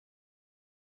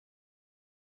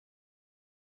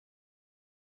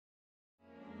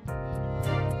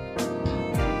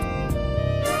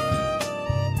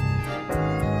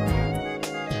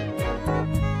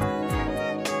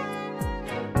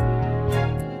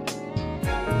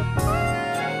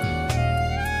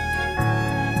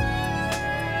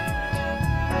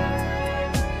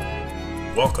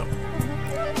Welcome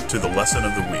to the Lesson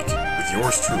of the Week with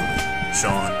yours truly,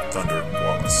 Sean Thunder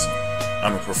Wallace.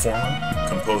 I'm a performer,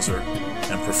 composer,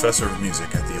 and professor of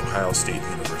music at The Ohio State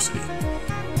University.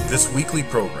 This weekly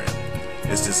program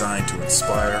is designed to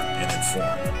inspire and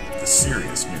inform the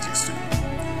serious music student.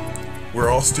 We're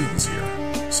all students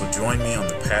here, so join me on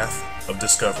the path of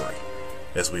discovery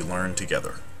as we learn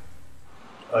together.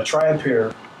 A triad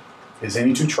pair is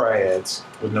any two triads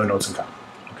with no notes in common.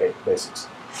 Okay, basics.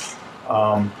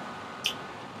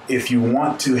 If you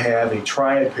want to have a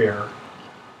triad pair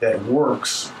that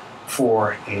works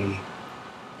for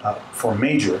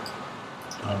major,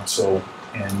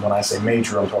 and when I say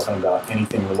major, I'm talking about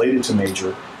anything related to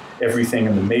major, everything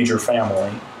in the major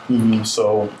family. Mm-hmm.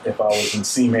 So if I was in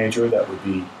C major, that would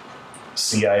be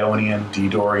C Ionian, D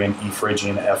Dorian, E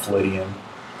Phrygian, F Lydian,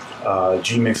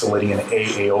 G Mixolydian, A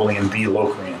Aeolian, B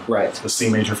Locrian. Right. The C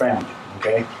major family.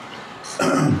 Okay.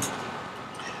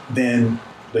 Then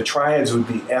the triads would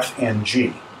be F and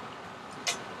G.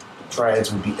 Triads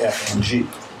would be F and G.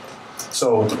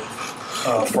 So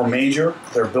for major,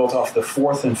 they're built off the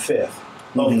fourth and fifth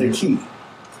of the key.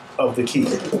 Of the key.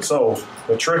 So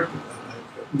the trick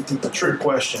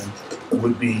question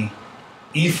would be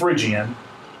E Phrygian.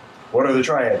 What are the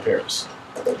triad pairs?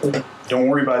 Don't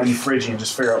worry about E Phrygian.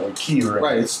 Just figure out what key you're in.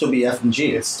 Right. It'd still be F and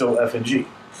G. It's still F and G.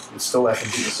 It's still F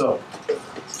and G. So.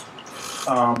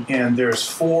 And there's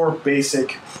four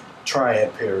basic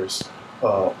triad pairs,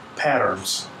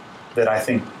 patterns that I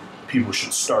think people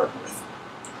should start with.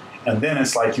 And then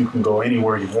it's like you can go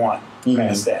anywhere you want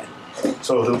past that.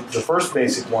 So the first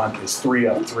basic one is 3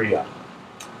 up, 3 up.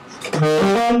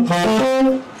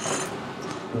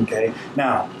 Okay,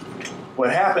 now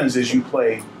what happens is you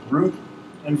play root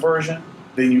inversion,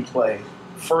 then you play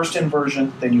first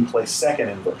inversion, then you play second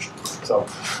inversion. So,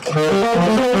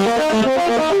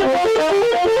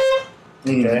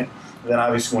 okay, then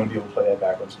obviously you want to be able to play that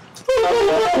backwards.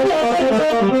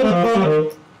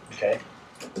 Okay,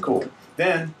 cool.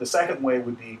 Then the second way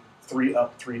would be 3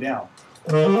 up, 3 down.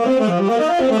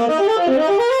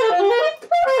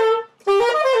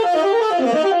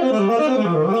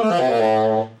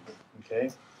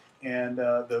 Okay, and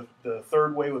the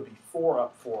third way would be 4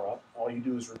 up, 4 up. All you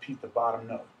do is repeat the bottom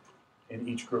note in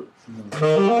each group.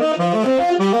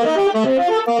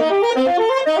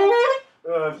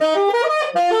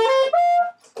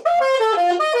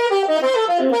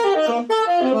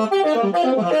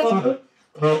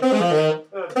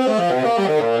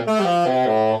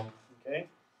 Okay,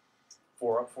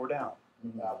 4 up, 4 down,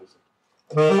 obviously.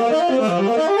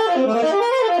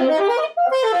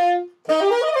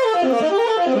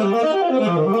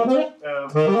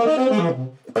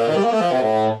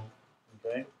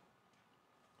 Okay,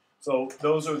 so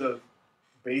those are the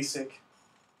basic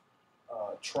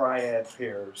triad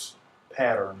pairs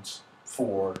patterns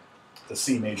for the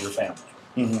C major family.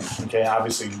 Okay,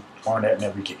 obviously you learn that in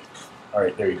every key. All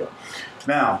right, there you go.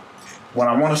 Now, when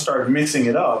I want to start mixing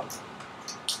it up,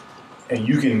 and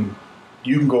you can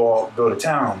go to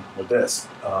town with this.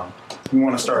 You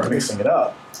want to start mixing it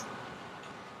up.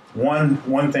 One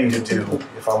thing to do,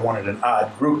 if I wanted an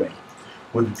odd grouping,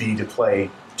 would be to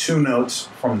play 2 notes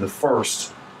from the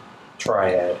first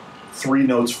triad, 3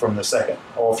 notes from the second,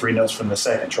 all 3 notes from the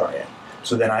second triad.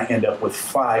 So then I end up with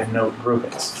 5 note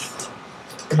groupings.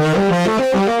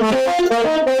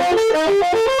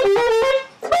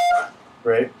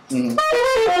 Right? You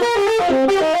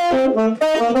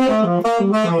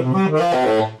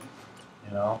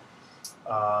know,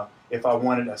 if I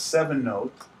wanted a 7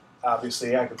 note,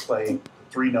 obviously I could play the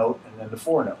 3 note and then the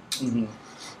 4 note.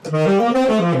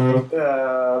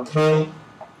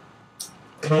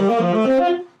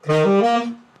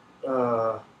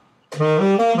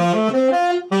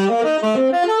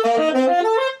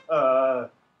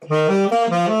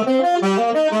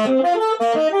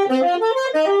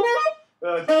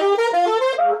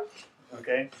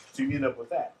 Okay, so you end up with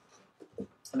that,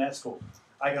 and that's cool.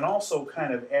 I can also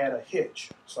kind of add a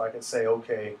hitch, so I can say,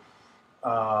 okay,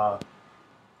 I'll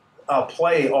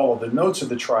play all of the notes of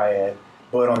the triad,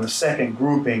 but on the second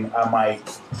grouping, I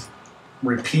might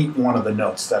repeat one of the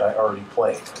notes that I already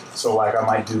played. So like I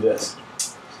might do this.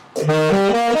 You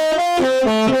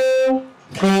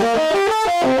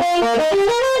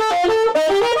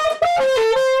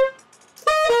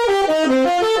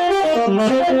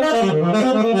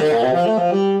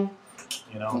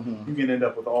know, you can end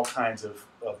up with all kinds of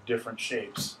different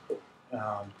shapes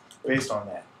based on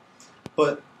that.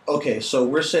 But okay, so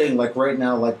we're saying like right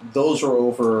now, like those are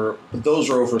over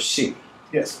C.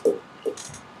 Yes.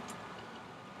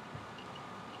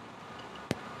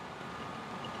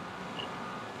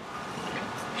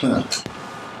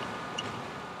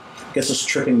 guess it's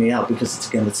tripping me out because it's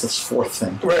this fourth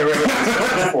thing. Right.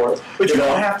 Fourth. But you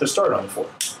don't have to start on the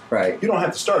fourth. Right. You don't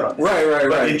have to start on it.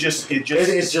 Right.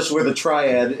 It's just where the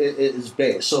triad is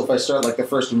based. So if I start like the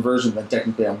first inversion, then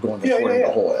technically I'm going according to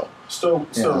Hoyle. Still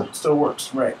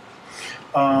works. Right.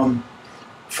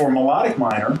 For melodic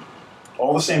minor,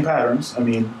 all the same patterns. I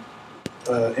mean,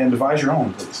 and devise your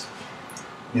own, please.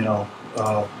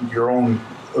 Your own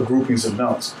groupings of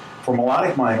notes. For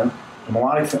melodic minor, the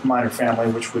melodic minor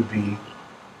family, which would be,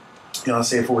 let's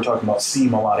say if we're talking about C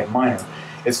melodic minor,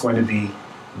 it's going to be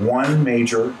one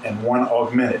major and one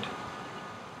augmented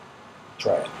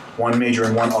triad. One major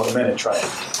and one augmented triad.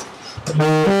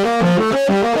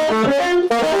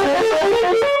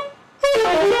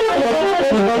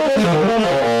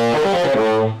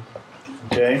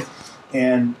 Okay?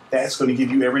 And that's going to give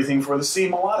you everything for the C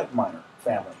melodic minor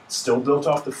family. Still built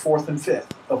off the fourth and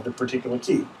fifth of the particular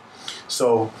key.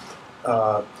 So,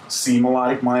 C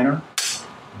melodic minor,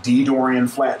 D Dorian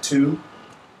flat 2,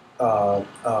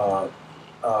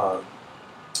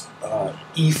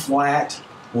 E flat,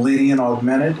 Lydian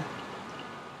augmented,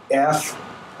 F,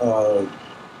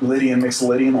 Lydian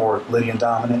mixolydian or Lydian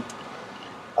dominant,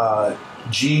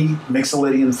 G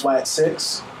mixolydian flat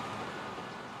 6,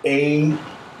 A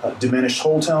diminished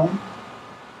whole tone,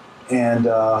 and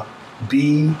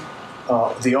B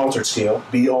the altered scale,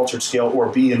 B altered scale, or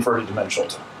B inverted diminished whole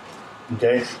tone.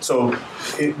 Okay, so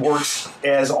it works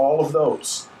as all of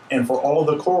those, and for all of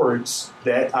the chords,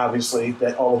 that obviously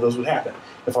that all of those would happen.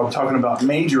 If I'm talking about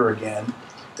major again,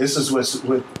 this is what's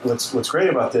great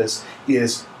about this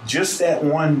is just that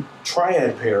one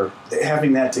triad pair,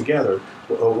 having that together.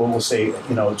 We'll say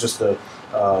just the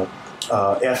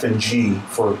F and G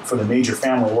for the major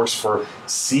family works for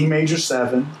C major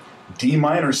 7. D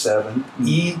minor 7,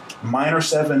 E minor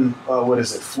 7,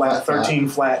 flat 13,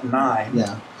 flat 9.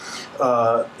 Yeah.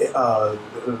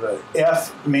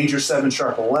 F major 7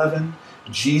 sharp 11,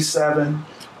 G7,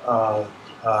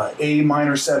 A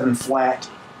minor 7 flat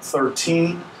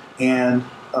 13, and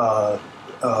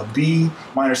B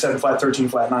minor 7 flat 13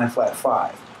 flat 9 flat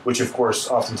 5, which of course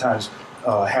oftentimes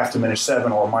half diminished 7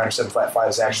 or minor 7 flat 5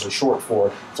 is actually short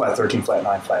for flat 13 flat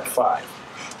 9 flat 5.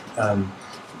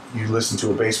 You listen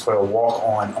to a bass player walk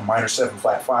on a minor 7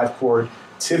 flat 5 chord,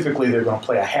 typically they're going to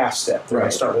play a half step. They're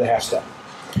going to start with a half step.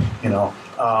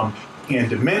 And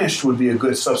diminished would be a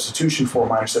good substitution for a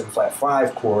minor 7 flat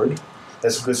 5 chord.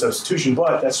 That's a good substitution,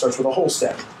 but that starts with a whole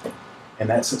step. And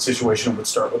that situation would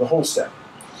start with a whole step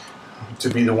to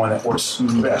be the one that works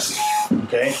best.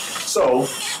 Okay? So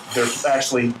they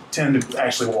tend to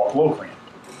actually walk locrian.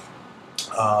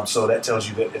 So that tells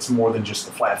you that it's more than just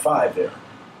the flat 5 there.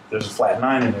 There's a flat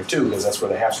 9 in there too, because that's where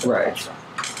the half step comes from.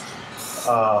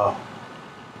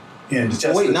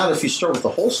 Not if you start with the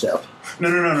whole step.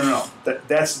 No.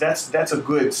 That's a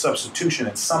good substitution,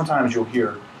 and sometimes you'll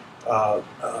hear, a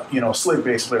slick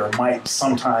bass player might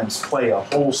sometimes play a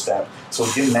whole step, so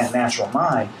getting that natural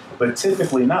 9, but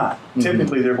typically not. Mm-hmm.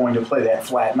 Typically they're going to play that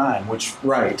flat 9, which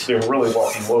they're really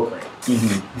walking locrian.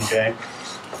 Mm-hmm. Okay.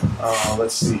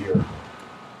 Let's see here.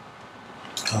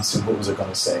 Let's see, what was I going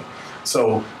to say?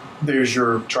 So there's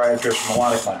your triad pairs for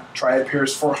melodic minor. Triad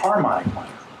pairs for harmonic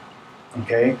minor.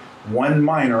 Okay? One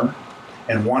minor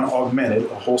and one augmented,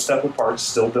 a whole step apart,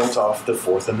 still built off the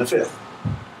fourth and the fifth.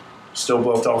 Still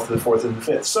built off the fourth and the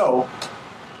fifth. So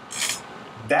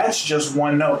that's just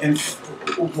one note. And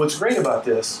what's great about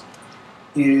this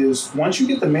is once you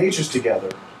get the majors together,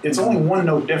 it's only one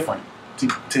note different to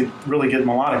really get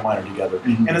melodic minor together.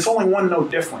 Mm-hmm. And it's only one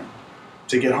note different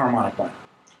to get harmonic minor.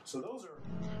 So those are...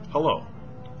 Hello.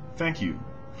 Thank you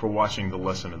for watching the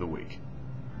Lesson of the Week.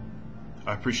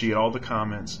 I appreciate all the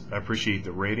comments. I appreciate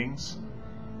the ratings.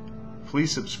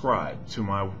 Please subscribe to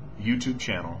my YouTube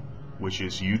channel, which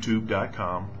is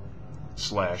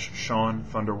youtube.com/Sean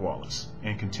Thunder Wallace,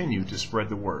 and continue to spread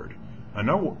the word.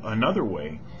 Another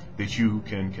way that you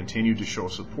can continue to show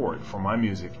support for my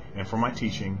music and for my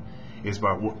teaching is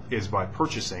by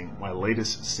purchasing my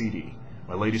latest CD.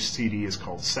 My latest CD is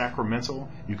called Sacramental.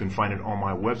 You can find it on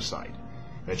my website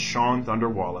at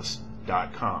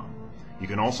SeanThunderWallace.com. You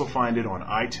can also find it on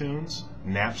iTunes,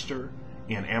 Napster,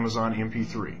 and Amazon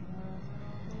MP3.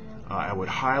 I would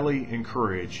highly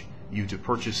encourage you to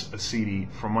purchase a CD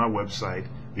from my website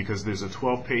because there's a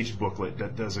 12-page booklet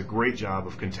that does a great job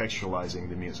of contextualizing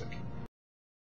the music.